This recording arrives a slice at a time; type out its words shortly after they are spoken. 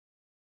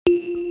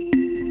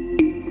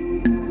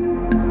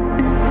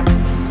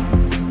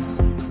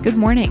Good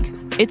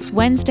morning. It's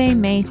Wednesday,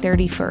 May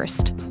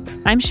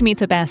 31st. I'm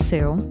Shamitha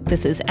Basu.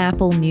 This is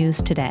Apple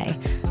News Today.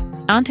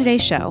 On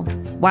today's show,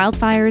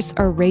 wildfires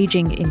are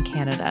raging in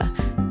Canada,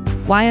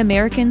 why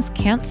Americans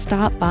can't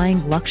stop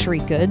buying luxury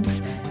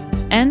goods,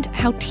 and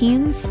how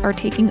teens are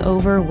taking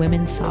over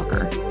women's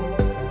soccer.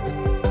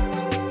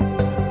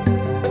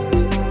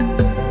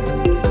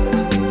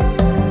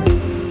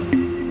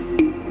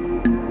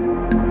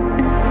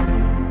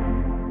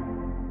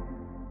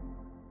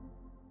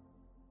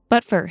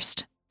 But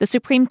first, the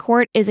Supreme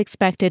Court is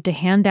expected to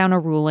hand down a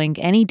ruling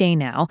any day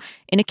now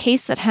in a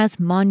case that has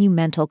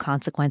monumental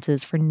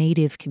consequences for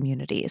Native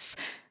communities.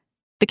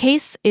 The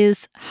case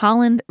is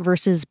Holland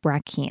versus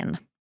Brackeen.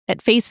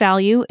 At face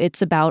value,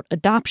 it's about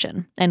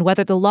adoption and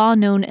whether the law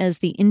known as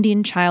the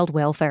Indian Child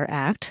Welfare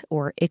Act,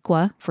 or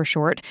ICWA for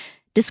short,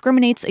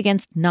 discriminates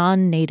against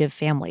non-Native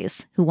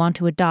families who want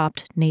to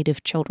adopt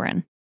Native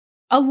children.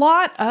 A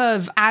lot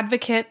of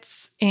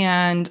advocates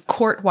and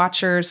court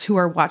watchers who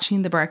are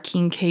watching the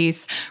Brackeen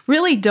case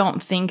really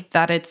don't think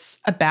that it's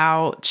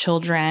about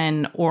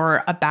children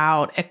or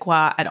about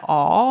ICWA at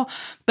all,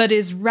 but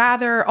is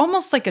rather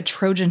almost like a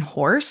Trojan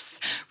horse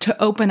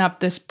to open up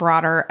this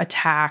broader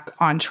attack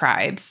on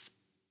tribes.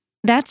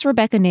 That's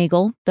Rebecca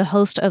Nagel, the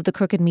host of the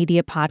Crooked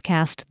Media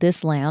podcast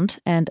This Land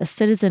and a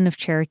citizen of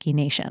Cherokee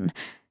Nation.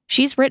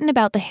 She's written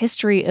about the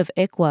history of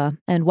ICWA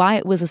and why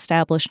it was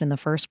established in the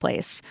first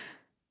place.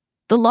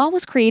 The law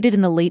was created in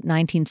the late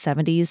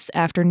 1970s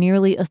after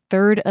nearly a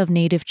third of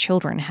Native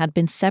children had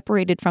been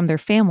separated from their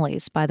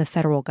families by the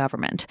federal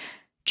government.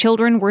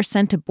 Children were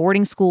sent to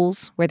boarding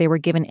schools where they were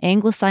given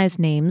anglicized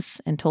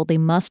names and told they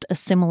must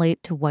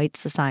assimilate to white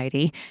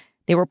society.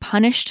 They were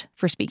punished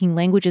for speaking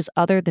languages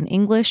other than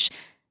English,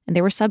 and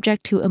they were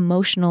subject to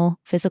emotional,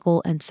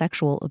 physical, and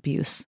sexual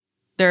abuse.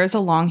 There is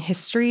a long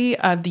history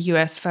of the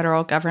U.S.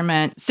 federal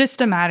government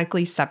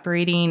systematically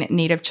separating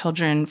Native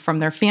children from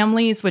their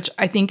families, which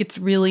I think it's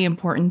really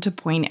important to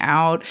point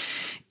out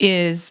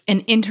is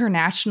an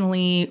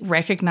internationally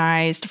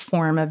recognized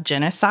form of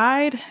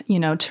genocide,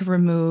 to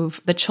remove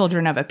the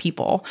children of a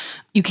people.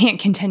 You can't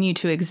continue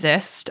to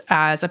exist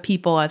as a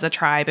people, as a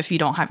tribe, if you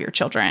don't have your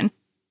children.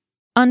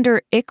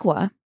 Under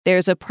ICWA,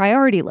 there's a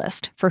priority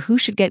list for who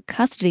should get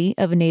custody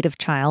of a Native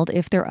child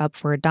if they're up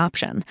for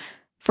adoption.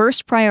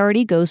 First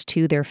priority goes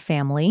to their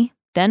family,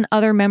 then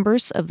other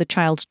members of the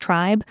child's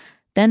tribe,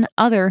 then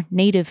other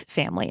Native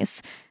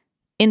families.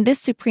 In this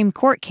Supreme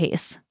Court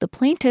case, the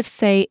plaintiffs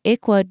say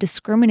ICWA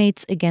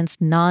discriminates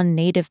against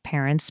non-Native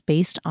parents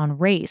based on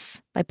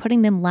race by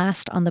putting them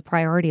last on the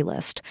priority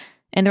list,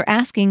 and they're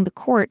asking the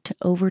court to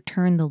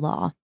overturn the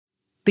law.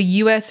 The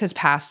U.S. has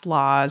passed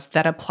laws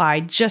that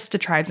apply just to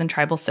tribes and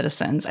tribal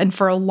citizens. And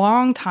for a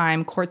long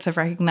time, courts have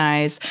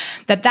recognized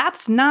that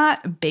that's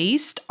not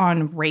based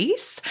on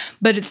race,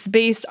 but it's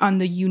based on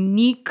the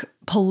unique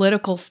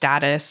political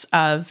status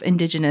of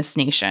indigenous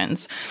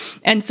nations.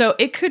 And so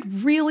it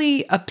could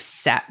really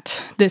upset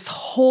this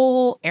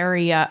whole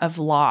area of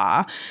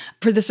law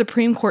for the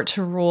Supreme Court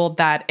to rule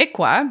that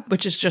ICWA,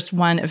 which is just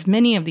one of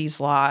many of these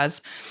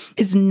laws,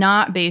 is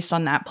not based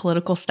on that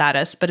political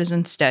status, but is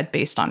instead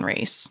based on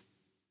race.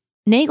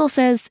 Nagel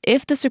says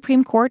if the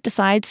Supreme Court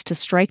decides to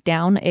strike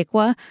down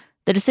ICWA,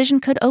 the decision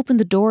could open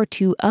the door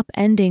to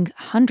upending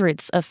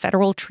hundreds of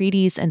federal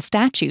treaties and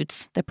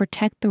statutes that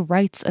protect the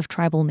rights of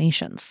tribal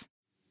nations.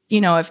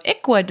 If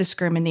ICWA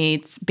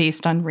discriminates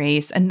based on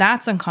race and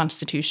that's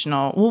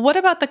unconstitutional, well, what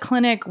about the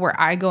clinic where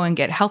I go and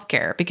get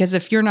healthcare? Because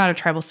if you're not a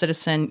tribal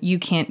citizen, you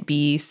can't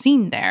be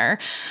seen there.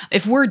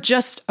 If we're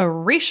just a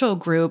racial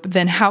group,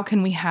 then how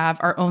can we have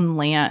our own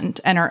land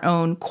and our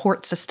own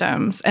court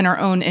systems and our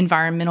own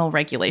environmental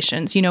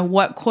regulations?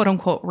 What quote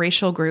unquote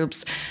racial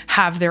groups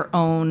have their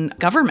own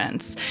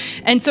governments?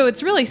 And so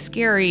it's really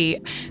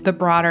scary, the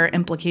broader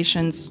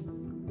implications.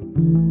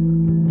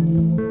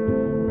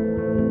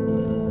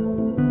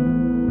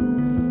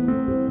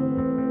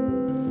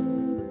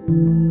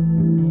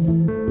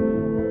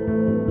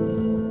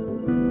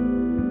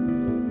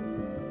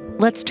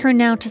 Let's turn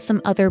now to some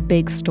other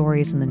big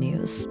stories in the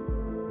news.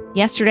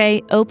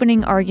 Yesterday,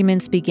 opening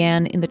arguments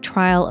began in the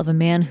trial of a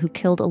man who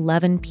killed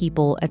 11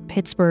 people at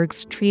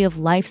Pittsburgh's Tree of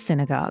Life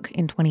synagogue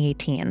in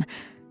 2018.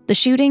 The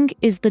shooting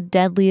is the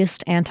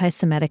deadliest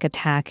anti-Semitic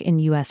attack in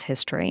U.S.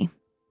 history.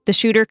 The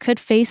shooter could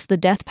face the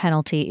death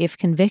penalty if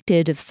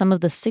convicted of some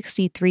of the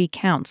 63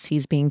 counts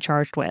he's being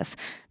charged with.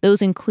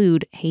 Those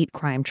include hate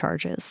crime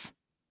charges.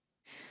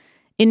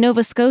 In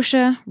Nova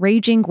Scotia,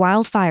 raging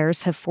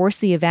wildfires have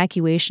forced the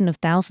evacuation of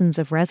thousands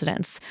of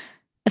residents.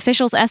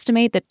 Officials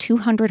estimate that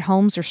 200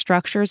 homes or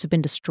structures have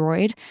been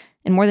destroyed,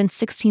 and more than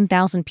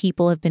 16,000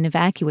 people have been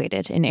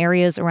evacuated in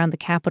areas around the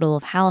capital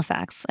of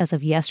Halifax as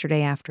of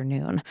yesterday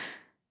afternoon.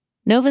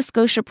 Nova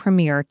Scotia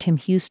Premier Tim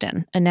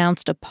Houston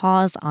announced a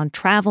pause on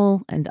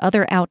travel and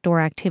other outdoor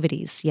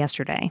activities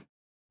yesterday.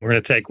 We're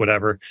going to take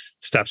whatever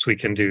steps we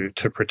can do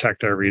to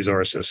protect our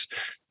resources.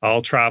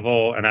 All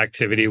travel and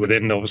activity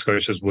within Nova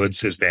Scotia's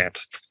woods is banned.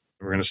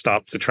 We're going to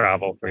stop the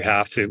travel. We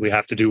have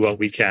to do what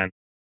we can.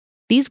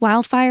 These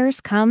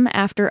wildfires come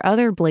after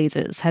other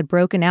blazes had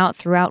broken out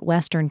throughout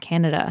Western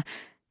Canada.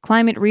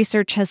 Climate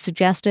research has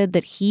suggested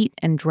that heat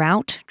and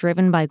drought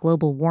driven by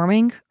global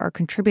warming are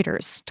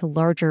contributors to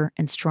larger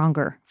and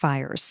stronger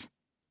fires.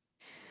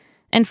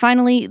 And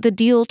finally, the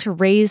deal to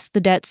raise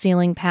the debt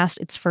ceiling passed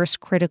its first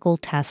critical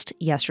test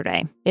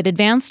yesterday. It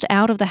advanced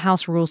out of the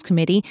House Rules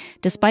Committee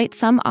despite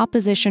some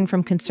opposition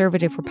from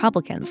conservative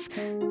Republicans.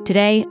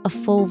 Today, a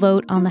full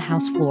vote on the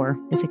House floor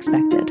is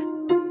expected.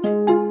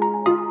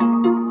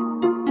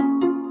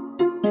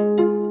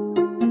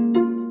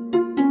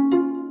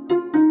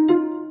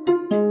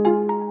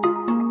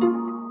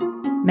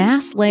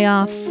 Mass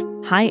layoffs,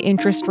 high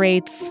interest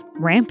rates,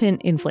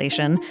 rampant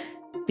inflation.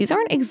 These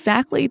aren't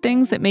exactly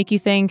things that make you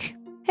think,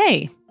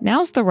 hey,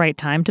 now's the right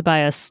time to buy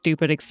a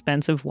stupid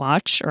expensive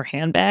watch or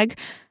handbag.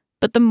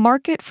 But the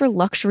market for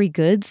luxury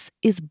goods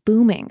is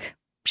booming.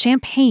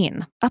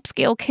 Champagne,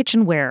 upscale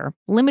kitchenware,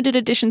 limited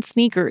edition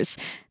sneakers,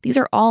 these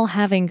are all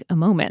having a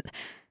moment.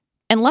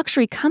 And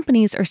luxury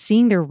companies are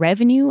seeing their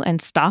revenue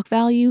and stock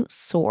value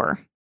soar.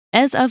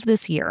 As of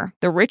this year,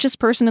 the richest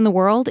person in the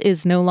world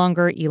is no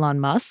longer Elon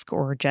Musk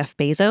or Jeff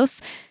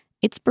Bezos.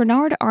 It's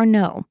Bernard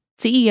Arnault,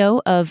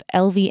 CEO of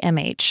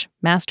LVMH,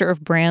 master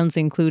of brands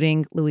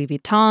including Louis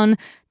Vuitton,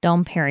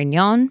 Dom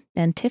Perignon,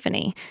 and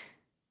Tiffany.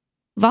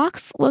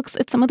 Vox looks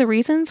at some of the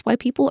reasons why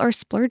people are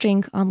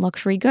splurging on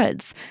luxury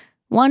goods.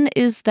 One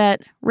is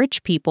that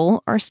rich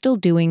people are still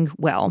doing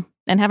well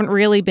and haven't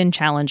really been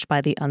challenged by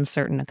the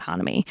uncertain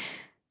economy.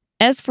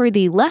 As for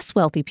the less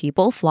wealthy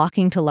people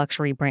flocking to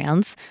luxury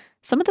brands,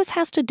 some of this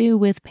has to do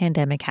with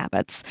pandemic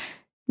habits.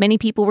 Many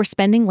people were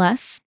spending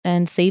less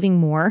and saving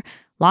more.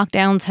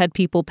 Lockdowns had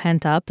people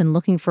pent up and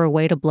looking for a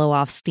way to blow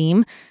off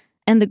steam.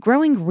 And the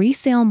growing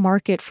resale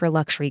market for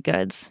luxury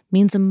goods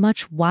means a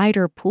much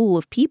wider pool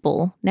of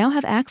people now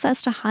have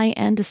access to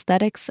high-end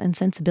aesthetics and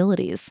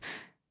sensibilities.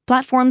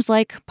 Platforms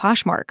like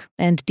Poshmark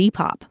and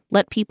Depop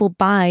let people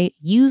buy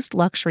used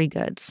luxury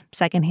goods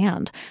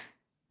secondhand.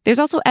 There's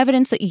also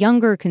evidence that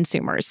younger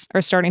consumers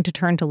are starting to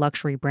turn to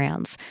luxury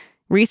brands.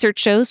 Research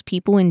shows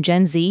people in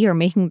Gen Z are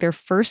making their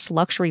first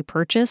luxury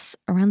purchase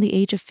around the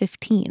age of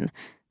 15.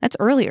 That's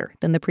earlier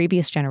than the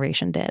previous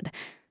generation did.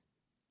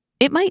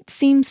 It might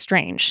seem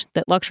strange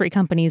that luxury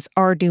companies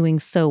are doing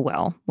so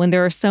well when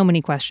there are so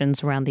many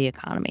questions around the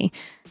economy.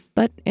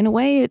 But in a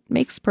way, it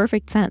makes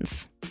perfect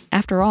sense.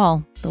 After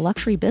all, the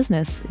luxury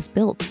business is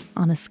built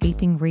on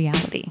escaping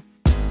reality.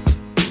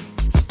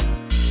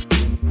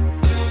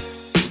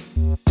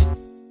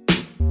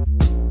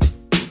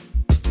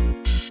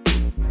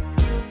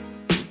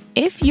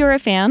 If you're a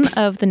fan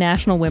of the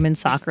National Women's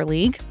Soccer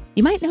League,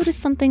 you might notice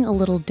something a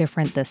little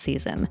different this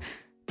season.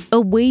 A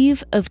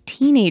wave of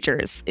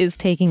teenagers is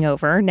taking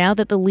over now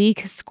that the league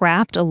has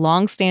scrapped a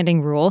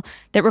long-standing rule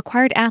that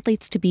required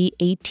athletes to be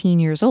 18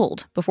 years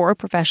old before a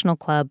professional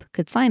club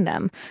could sign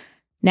them.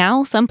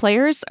 Now, some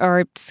players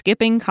are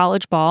skipping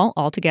college ball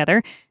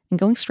altogether and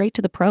going straight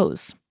to the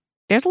pros.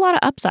 There's a lot of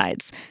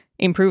upsides: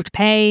 improved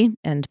pay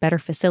and better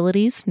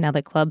facilities now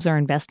that clubs are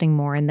investing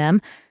more in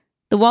them.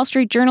 The Wall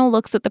Street Journal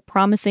looks at the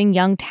promising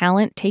young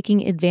talent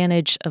taking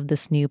advantage of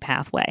this new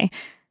pathway.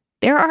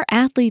 There are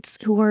athletes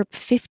who are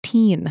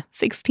 15,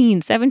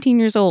 16, 17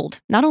 years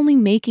old, not only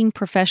making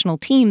professional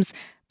teams,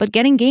 but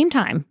getting game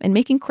time and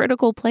making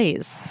critical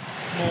plays.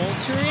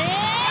 Moultrie!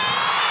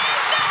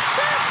 That's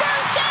her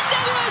first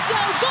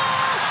NWSL goal,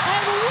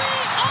 and we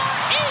are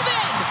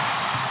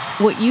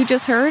even! What you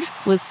just heard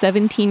was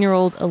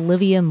 17-year-old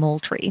Olivia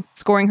Moultrie,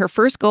 scoring her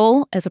first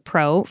goal as a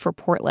pro for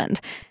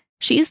Portland.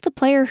 She's the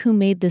player who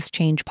made this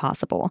change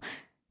possible.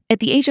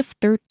 At the age of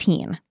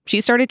 13, she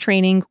started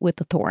training with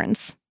the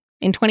Thorns.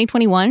 In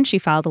 2021, she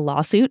filed a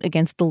lawsuit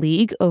against the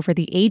league over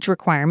the age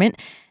requirement,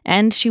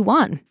 and she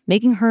won,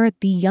 making her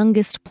the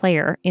youngest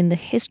player in the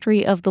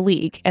history of the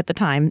league at the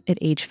time at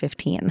age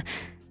 15.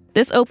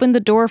 This opened the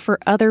door for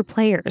other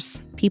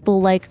players,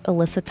 people like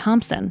Alyssa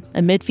Thompson,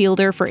 a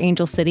midfielder for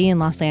Angel City in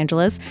Los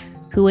Angeles,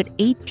 who at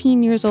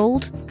 18 years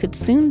old could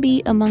soon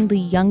be among the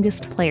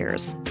youngest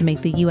players to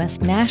make the U.S.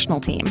 national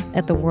team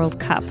at the World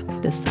Cup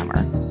this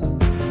summer.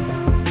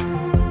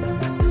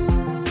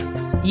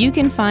 You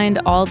can find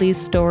all these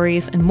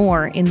stories and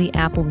more in the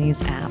Apple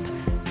News app.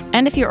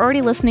 And if you're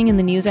already listening in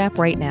the News app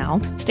right now,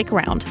 stick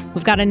around.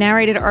 We've got a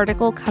narrated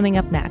article coming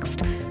up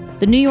next.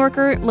 The New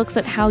Yorker looks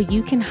at how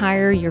you can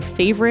hire your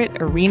favorite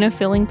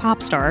arena-filling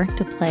pop star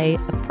to play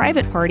a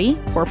private party,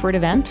 corporate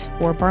event,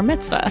 or bar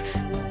mitzvah.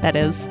 That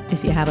is,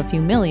 if you have a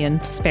few million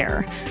to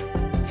spare.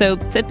 So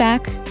sit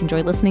back,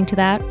 enjoy listening to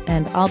that,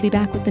 and I'll be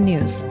back with the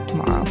news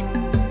tomorrow.